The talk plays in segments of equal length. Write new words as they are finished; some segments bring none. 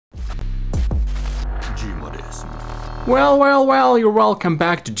Well, you're welcome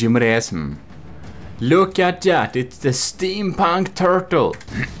back to Gmodism. Look at that, it's the Steampunk Turtle,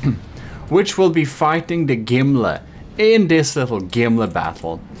 which will be fighting the Gimle in this little Gimle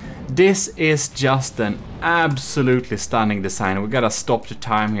battle. This is just an absolutely stunning design. We gotta stop the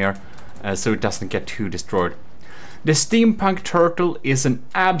time here so it doesn't get too destroyed. The Steampunk Turtle is an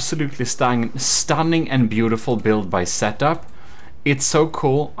absolutely stunning and beautiful build by setup. It's so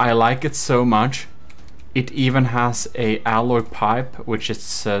cool, I like it so much. It even has a alloy pipe which is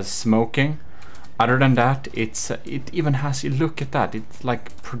smoking. Other than that, it even has, look at that, it's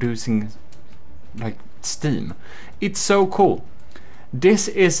like producing like steam. It's so cool. This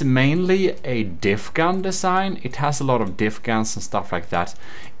is mainly a diff gun design. It has a lot of diff guns and stuff like that.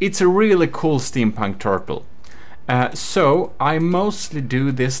 It's a really cool Steampunk Turtle. So I mostly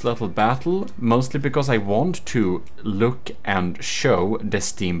do this little battle mostly because I want to look and show the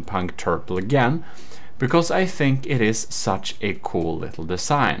Steampunk Turtle again, because I think it is such a cool little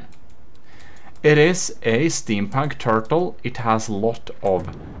design. It is a Steampunk Turtle. It has a lot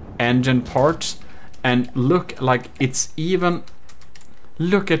of engine parts, and look, like it's even,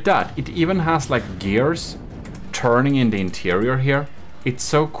 look at that, it even has like gears turning in the interior here. It's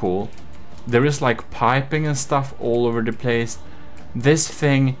so cool. There is like piping and stuff all over the place. This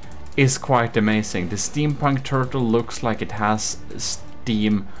thing is quite amazing. The Steampunk Turtle looks like it has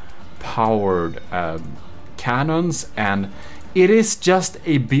steam powered cannons, and it is just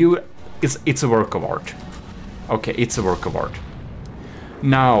a beautiful, it's a work of art. Okay, it's a work of art.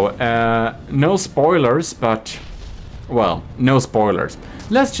 Now, no spoilers, but, well, no spoilers.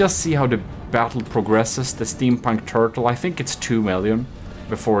 Let's just see how the battle progresses. The Steampunk Turtle, I think it's 2 million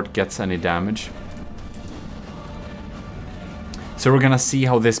before it gets any damage. So we're gonna see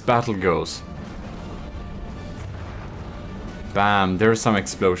how this battle goes. Bam, there's some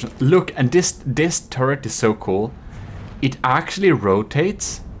explosion. Look, and this turret is so cool. It actually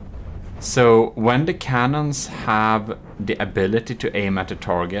rotates. So when the cannons have the ability to aim at a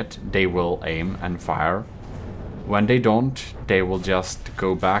target, they will aim and fire. When they don't, they will just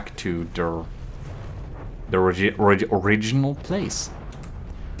go back to their original place.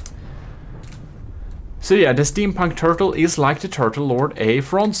 So yeah, the Steampunk Turtle is like the turtlelord, a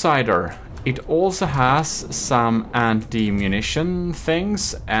frontsider. It also has some anti-munition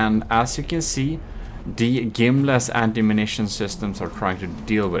things, and as you can see, the Gimle's anti-munition systems are trying to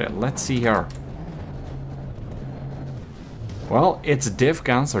deal with it. Let's see here. Well, its diff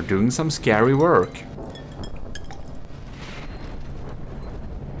guns are doing some scary work.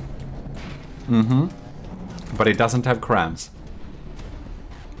 But it doesn't have crams.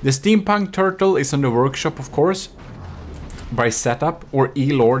 The Steampunk Turtle is on the workshop, of course, by Setup, or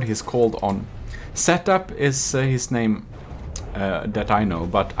E.Lord he's called on. Setup is his name that I know,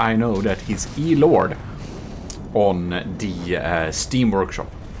 but I know that he's E.Lord on the Steam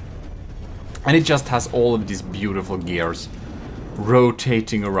workshop. And it just has all of these beautiful gears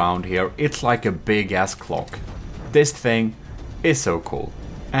rotating around here. It's like a big ass clock. This thing is so cool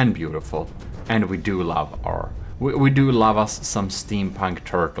and beautiful, and we do love we do love us some Steampunk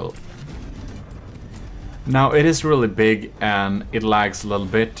Turtle. Now it is really big and it lags a little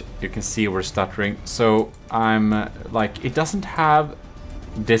bit. You can see we're stuttering. So I'm like, it doesn't have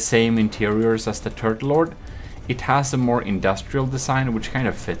the same interiors as the turtlelord. It has a more industrial design, which kind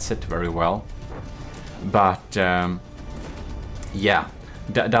of fits it very well. But yeah,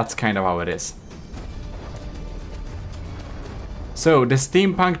 that's kind of how it is. So the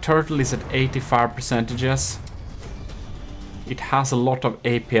Steampunk Turtle is at 85%. It has a lot of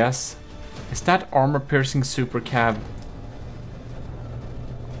APS. Is that armor piercing super cav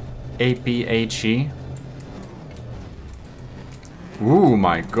APHE? Ooh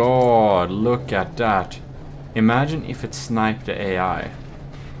my god, look at that. Imagine if it sniped the AI.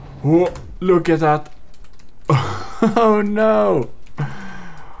 Oh, look at that. Oh no.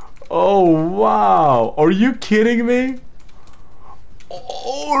 Oh wow. Are you kidding me?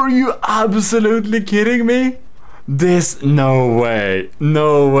 Are you absolutely kidding me? This, no way.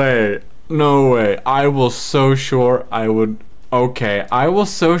 No way. No way. I was so sure I would... Okay, I was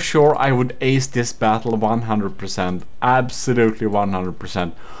so sure I would ace this battle 100%. Absolutely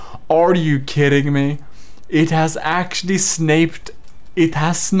 100%. Are you kidding me? It has actually sniped... It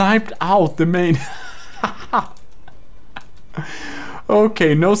has sniped out the main...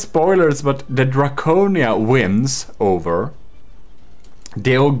 Okay, no spoilers, but the Draconia wins over...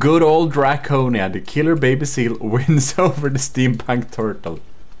 The good old Draconia, the killer baby seal, wins over the Steampunk Turtle.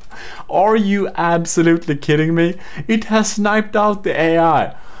 Are you absolutely kidding me? It has sniped out the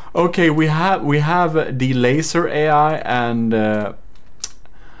AI. Okay, we have the laser AI and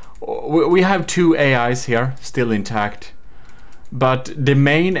So we have two AIs here, still intact. But the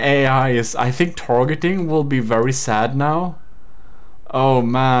main AI is, I think targeting will be very sad now. Oh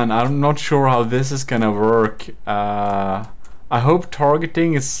man, I'm not sure how this is gonna work. I hope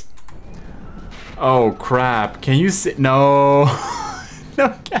targeting is... Oh crap, can you see? No!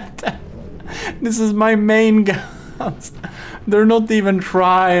 Look at that! This is my main guns! They're not even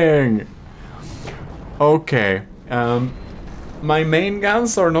trying! Okay, my main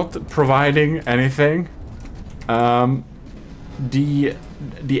guns are not providing anything. The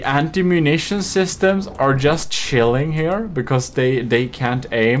anti-munition systems are just chilling here because they can't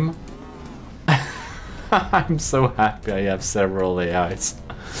aim. I'm so happy I have several AIs.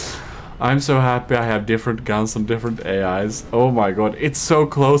 I'm so happy I have different guns on different AIs. Oh my god, it's so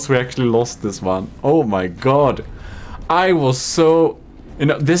close we actually lost this one. Oh my god. I was so... You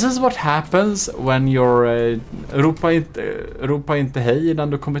know, this is what happens when you're... ropa inte hej innan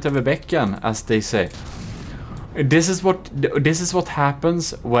du kommit över bäcken, as they say. This is what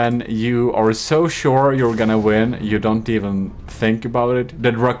happens when you are so sure you're gonna win, you don't even think about it.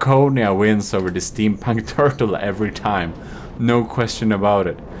 The Draconia wins over the Steampunk Turtle every time. No question about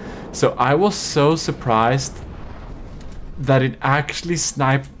it. So I was so surprised that it actually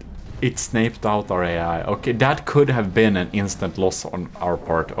sniped out our AI. Okay, that could have been an instant loss on our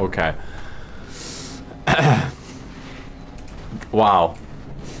part. Okay. Wow.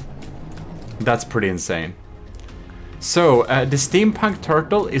 That's pretty insane. So, the Steampunk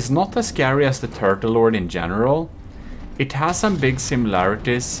Turtle is not as scary as the turtlelord in general. It has some big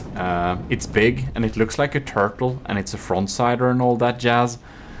similarities. It's big and it looks like a turtle and it's a front-sider and all that jazz.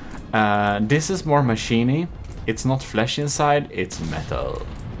 This is more machiny. It's not flesh inside, it's metal.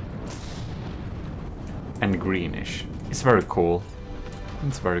 And greenish. It's very cool.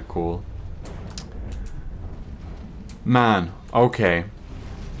 It's very cool. Man, okay.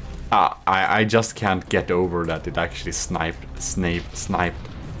 I just can't get over that it actually sniped?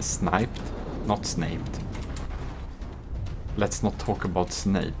 Not sniped. Let's not talk about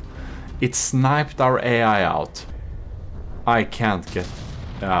Snape. It sniped our AI out. I can't get...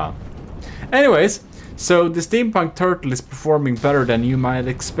 Anyways, so the Steampunk Turtle is performing better than you might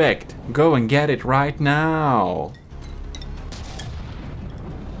expect. Go and get it right now.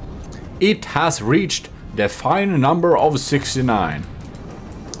 It has reached the fine number of 69.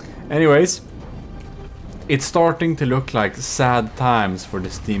 Anyways, it's starting to look like sad times for the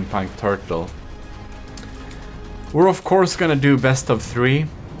Steampunk Turtle. We're of course gonna do best of 3,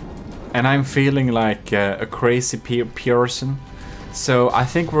 and I'm feeling like a crazy person. So I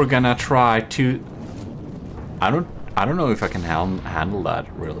think we're gonna try to... I don't know if I can handle that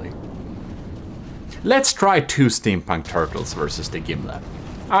really. Let's try 2 Steampunk Turtles versus the Gimle.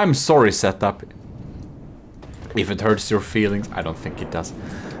 I'm sorry, setup. If it hurts your feelings, I don't think it does.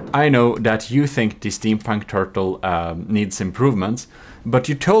 I know that you think the Steampunk Turtle needs improvements, but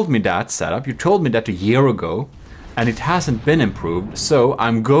you told me that, setup, you told me that a year ago, and it hasn't been improved, so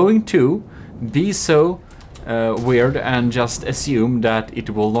I'm going to be so weird and just assume that it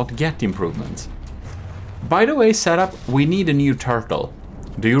will not get improvements. By the way, setup, we need a new turtle.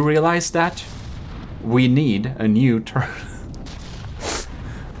 Do you realize that? We need a new turtle.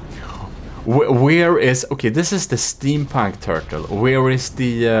 Where is... Okay, this is the Steampunk Turtle. Where is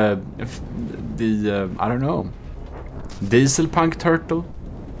the I don't know, Dieselpunk Turtle?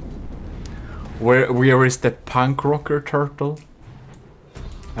 Where is the Punk Rocker Turtle?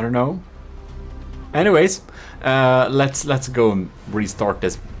 I don't know. Anyways, let's go and restart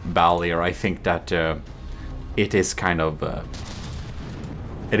this battle here. I think that it is kind of...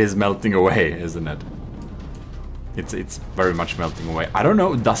 it is melting away, isn't it? It's very much melting away. I don't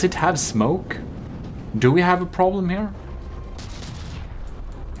know, does it have smoke? Do we have a problem here?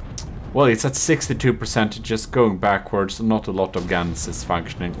 Well, it's at 62%, just going backwards, not a lot of guns is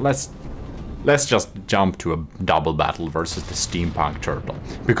functioning. Let's just jump to a double battle versus the Steampunk Turtle,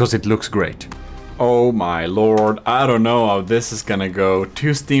 because it looks great. Oh my lord, I don't know how this is gonna go.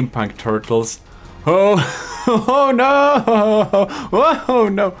 2 Steampunk Turtles. Oh, oh no! Oh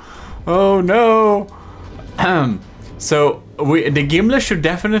no! Oh no! So the Gimle should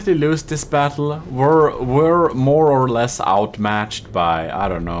definitely lose this battle. We're more or less outmatched by, I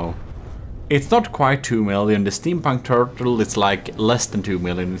don't know. It's not quite 2 million. The Steampunk Turtle is like less than 2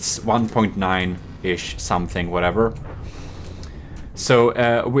 million. It's 1.9-ish something, whatever.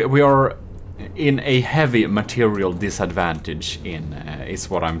 So we are in a heavy material disadvantage is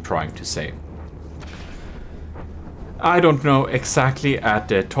what I'm trying to say. I don't know exactly at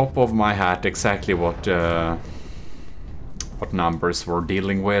the top of my hat exactly what numbers we're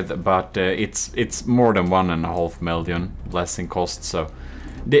dealing with, but it's more than 1.5 million less in cost. So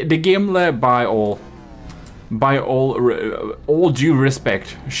The Gimle, by all due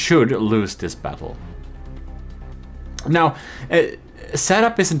respect, should lose this battle. Now,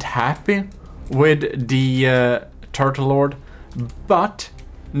 Setup isn't happy with the Turtle Lord, but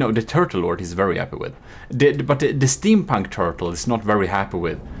no, the Turtle Lord is very happy with. But the Steampunk Turtle is not very happy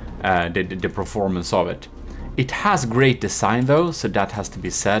with the performance of it. It has great design though, so that has to be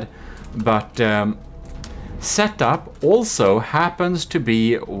said. But Setup also happens to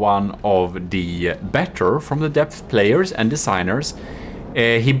be one of the better from the depth players and designers.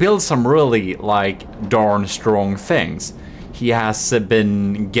 He builds some really like darn strong things. He has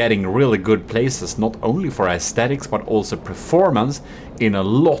been getting really good places, not only for aesthetics but also performance in a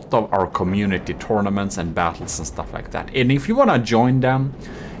lot of our community tournaments and battles and stuff like that. And if you want to join them,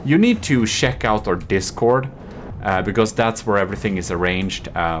 you need to check out our Discord, because that's where everything is arranged.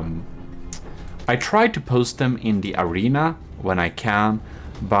 I try to post them in the arena when I can,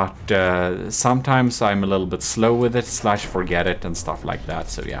 but sometimes I'm a little bit slow with it, / forget it and stuff like that,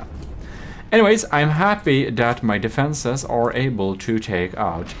 so yeah. Anyways, I'm happy that my defenses are able to take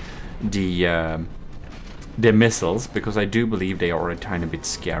out the missiles, because I do believe they are a tiny bit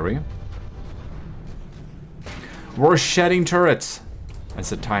scary. We're shedding turrets.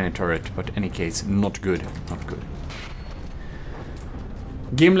 It's a tiny turret, but in any case, not good, not good.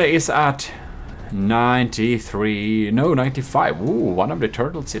 Gimle is at 93, no, 95. Ooh, one of the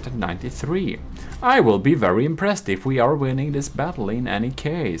turtles is at 93. I will be very impressed if we are winning this battle in any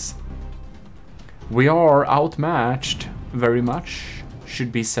case. We are outmatched, very much,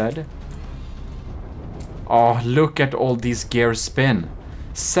 should be said. Oh, look at all these gears spin.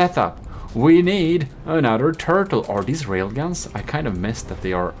 Setup. We need another turtle. Are these railguns? I kind of missed that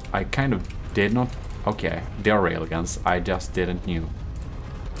they are... I kind of did not... Okay, they are railguns. I just didn't know.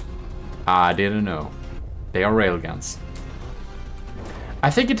 I didn't know. They are railguns. I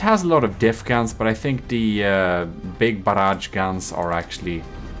think it has a lot of diff guns, but I think the big barrage guns are actually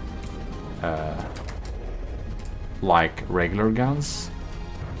like regular guns.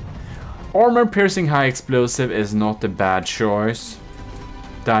 Armor piercing high explosive is not a bad choice.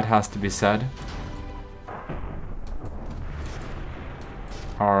 That has to be said.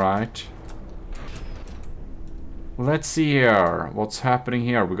 Alright. Let's see here. What's happening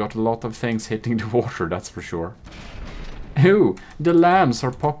here? We got a lot of things hitting the water, that's for sure. Ooh, the lambs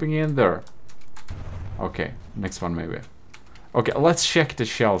are popping in there. Okay, next one maybe. Okay, let's check the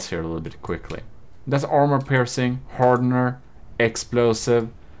shells here a little bit quickly. That's armor piercing, hardener, explosive,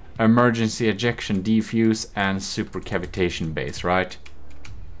 emergency ejection defuse, and super cavitation base, right?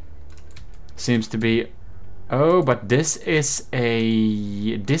 Seems to be... Oh, but this is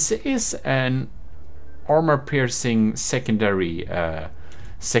an armor piercing secondary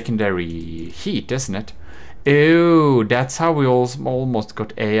heat, isn't it? Ew, that's how we almost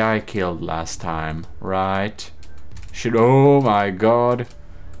got AI killed last time, right? Oh my god.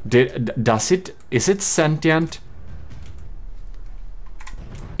 Is it sentient?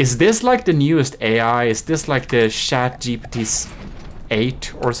 Is this like the newest AI? Is this like the ChatGPT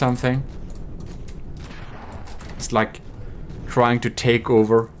 8 or something? It's like trying to take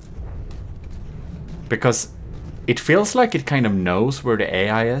over. Because it feels like it kind of knows where the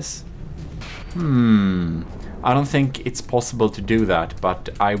AI is. I don't think it's possible to do that, but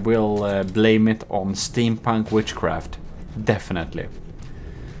I will blame it on steampunk witchcraft. Definitely.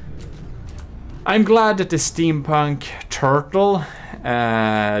 I'm glad that the steampunk turtle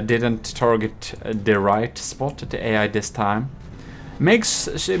didn't target the right spot at the AI this time. Makes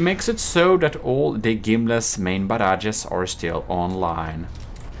it so that all the Gimle's main barrages are still online,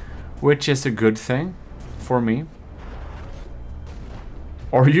 which is a good thing for me.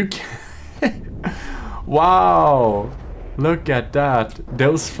 Are you Wow, look at that.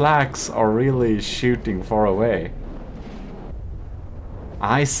 Those flags are really shooting far away.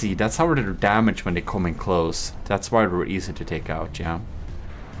 I see, that's how they're damaged when they come in close. That's why they're easy to take out, yeah.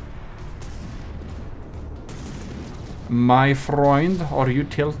 My friend, are you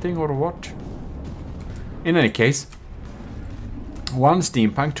tilting or what? In any case, one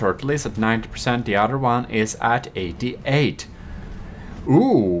steampunk turtle is at 90%, the other one is at 88.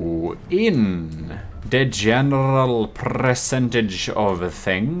 Ooh, in the general percentage of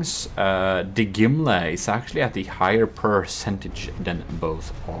things, the Gimle is actually at the higher percentage than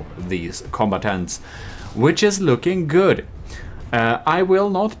both of these combatants, which is looking good. I will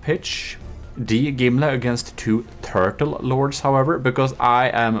not pitch the Gimle against two Turtle Lords, however, because I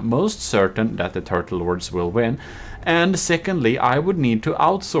am most certain that the Turtle Lords will win. And secondly, I would need to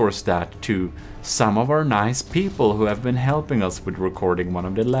outsource that to some of our nice people who have been helping us with recording one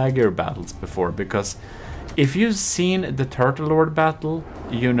of the lagger battles before, because If you've seen the turtlelord battle,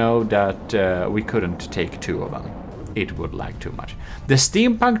 you know that we couldn't take 2 of them. It would lag too much. The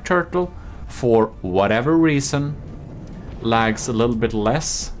steampunk turtle, for whatever reason, lags a little bit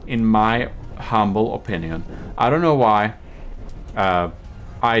less, in my humble opinion. I don't know why.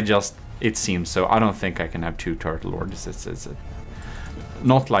 It seems so. I don't think I can have 2 turtlelords. It's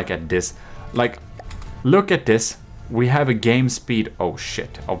not like at this. Like, look at this. We have a game speed. Oh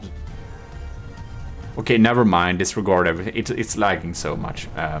shit. Okay, never mind. Disregard everything. It's lagging so much.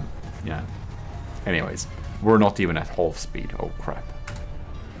 Yeah. Anyways, we're not even at half speed. Oh crap.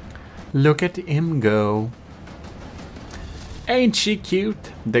 Look at him go. Ain't she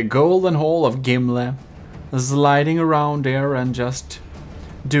cute? The golden hall of Gimle, sliding around there and just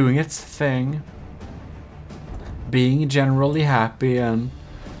doing its thing. Being generally happy and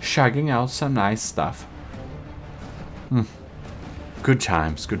shagging out some nice stuff. Good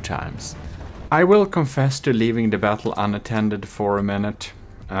times, good times. I will confess to leaving the battle unattended for a minute.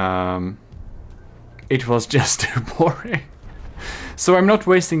 It was just too boring. So I'm not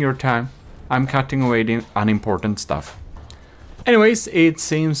wasting your time. I'm cutting away the unimportant stuff. Anyways, it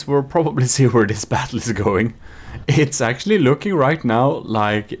seems we'll probably see where this battle is going. It's actually looking right now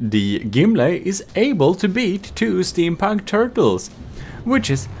like the Gimle is able to beat 2 steampunk turtles, which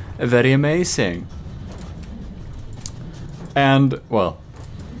is very amazing. And, well,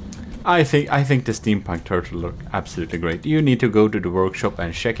 I think the steampunk turtle look absolutely great. You need to go to the workshop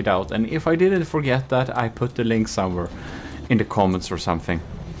and check it out. And if I didn't forget that, I put the link somewhere in the comments or something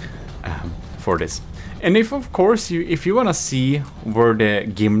for this. And if you want to see where the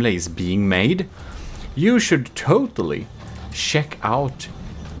Gimle is being made, you should totally check out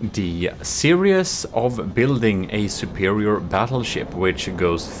the series of building a superior battleship, which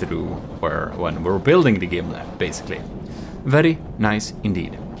goes through when we're building the Gimle, basically. Very nice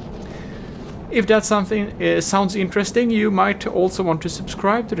indeed. If that sounds interesting, you might also want to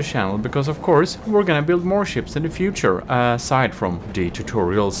subscribe to the channel, because of course we're gonna build more ships in the future, aside from the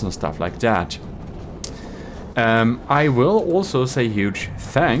tutorials and stuff like that. I will also say huge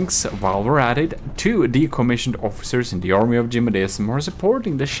thanks, while we're at it, to the commissioned officers in the army of Gmodism who are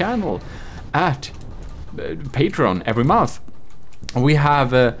supporting the channel at Patreon every month. We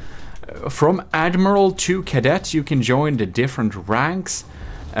have from Admiral to Cadet, you can join the different ranks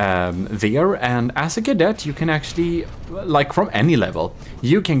there, and as a cadet you can actually, like from any level,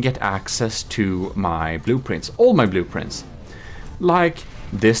 you can get access to my blueprints, all my blueprints, like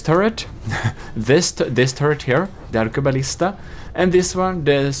this turret, this turret here, the arcoballista, and this one,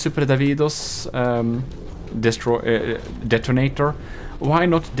 the Super Davidos detonator. Why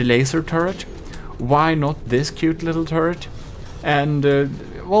not the laser turret? Why not this cute little turret? And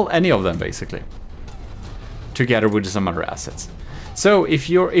well, any of them basically, together with some other assets. So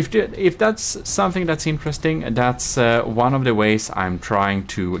if that's something that's interesting, that's one of the ways I'm trying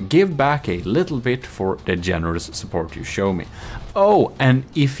to give back a little bit for the generous support you show me. Oh, and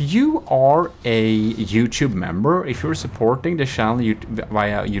if you are a YouTube member, if you're supporting the channel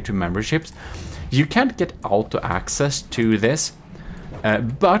via YouTube memberships, you can't get auto access to this.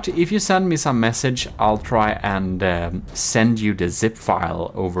 But if you send me some message, I'll try and send you the zip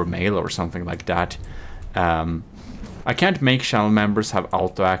file over mail or something like that. I can't make channel members have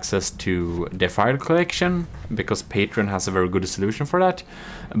auto access to the file collection, because Patreon has a very good solution for that.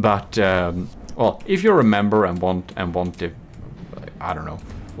 But well, if you're a member and want the, I don't know,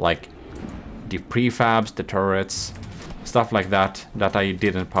 like the prefabs, the turrets, stuff like that I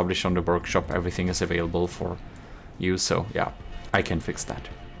didn't publish on the workshop, everything is available for you. So yeah, I can fix that.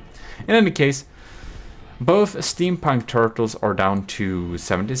 In any case, both steampunk turtles are down to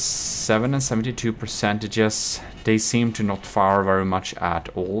 77 and 72%. They seem to not fire very much at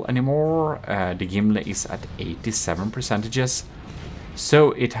all anymore. The Gimle is at 87%.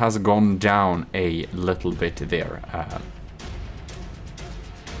 So it has gone down a little bit there.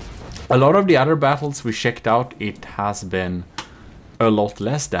 A lot of the other battles we checked out, it has been a lot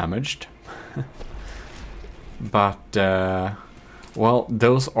less damaged. But well,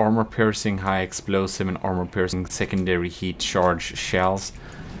 those armor-piercing high explosive and armor-piercing secondary heat charge shells,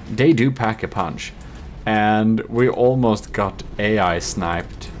 they do pack a punch. And we almost got AI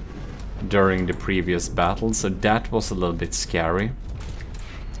sniped during the previous battle, so that was a little bit scary.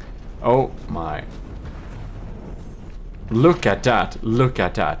 Oh my. Look at that, look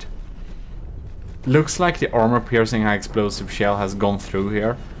at that. Looks like the armor-piercing high explosive shell has gone through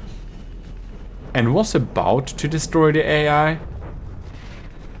here and was about to destroy the AI.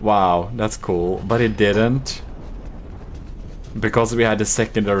 Wow, that's cool, but it didn't, because we had a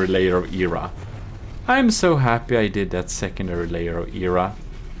secondary layer of era. I'm so happy I did that secondary layer of era.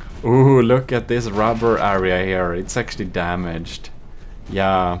 Ooh, look at this rubber area here. It's actually damaged.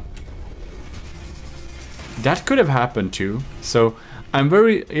 Yeah. That could have happened too. So I'm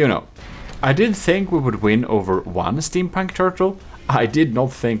very, you know, I did think we would win over one steampunk turtle. I did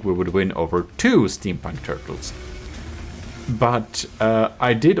not think we would win over two steampunk turtles. But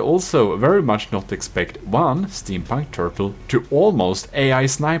I did also very much not expect one steampunk turtle to almost AI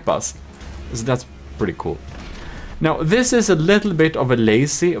snipe us. So that's pretty cool. Now this is a little bit of a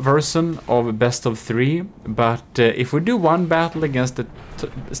lazy version of best of 3, but if we do one battle against the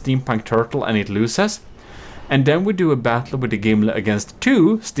steampunk turtle and it loses, and then we do a battle with the Gimle against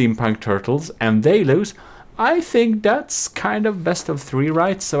 2 steampunk turtles and they lose, I think that's kind of best of 3,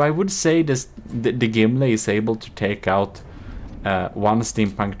 right? So I would say the Gimle is able to take out one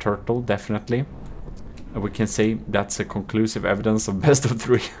steampunk turtle, definitely. We can say that's a conclusive evidence of best of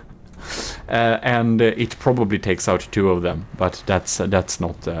 3. And it probably takes out 2 of them, but that's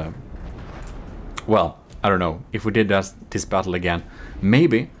not... well, I don't know. If we did this battle again,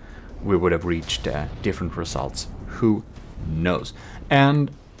 maybe we would have reached different results. Who knows?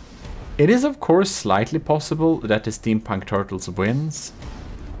 And it is, of course, slightly possible that the steampunk turtles wins.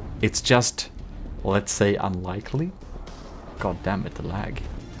 It's just, let's say, unlikely. God damn it, the lag.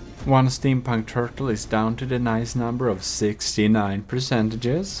 One steampunk turtle is down to the nice number of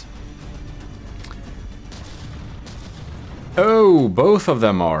 69%. Oh, both of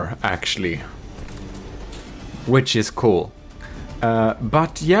them are, actually. Which is cool.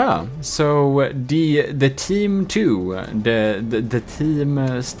 But yeah, so the team 2, the team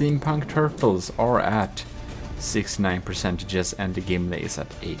Steampunk Turtles are at 69% and the Gimle is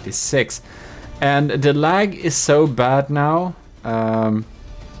at 86. And the lag is so bad now.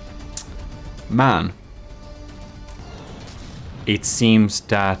 Man. It seems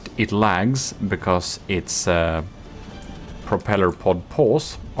that it lags because its propeller pod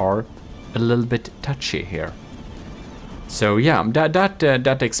paws are a little bit touchy here. So yeah,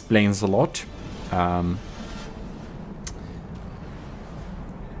 that explains a lot.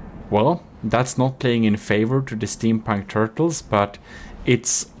 Well, that's not playing in favor to the Steampunk Turtles, but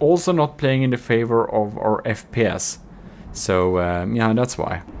it's also not playing in the favor of our FPS. So yeah, that's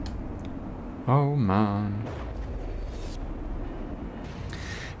why. Oh man.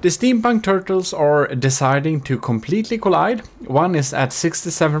 The Steampunk Turtles are deciding to completely collide. One is at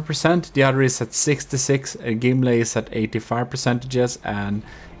 67%, the other is at 66%, Gimle is at 85%, and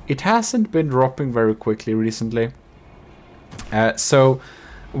it hasn't been dropping very quickly recently. So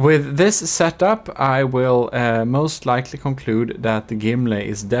with this setup, I will most likely conclude that the Gimle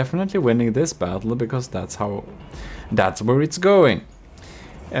is definitely winning this battle, because that's where it's going.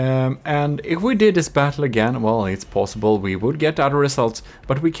 And if we did this battle again, well, it's possible we would get other results,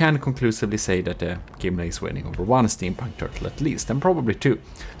 but we can conclusively say that the Gimle is winning over one Steampunk Turtle at least, and probably 2.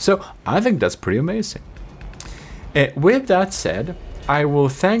 So I think that's pretty amazing. With that said, I will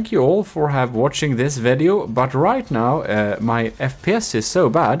thank you all for watching this video, but right now my FPS is so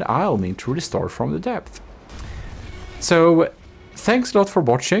bad I'll need to restart from the depth. So thanks a lot for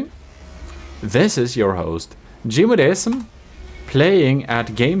watching. This is your host, Gmodism, playing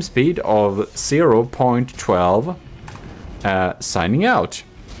at game speed of 0.12, signing out.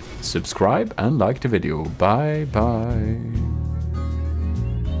 Subscribe and like the video. Bye bye.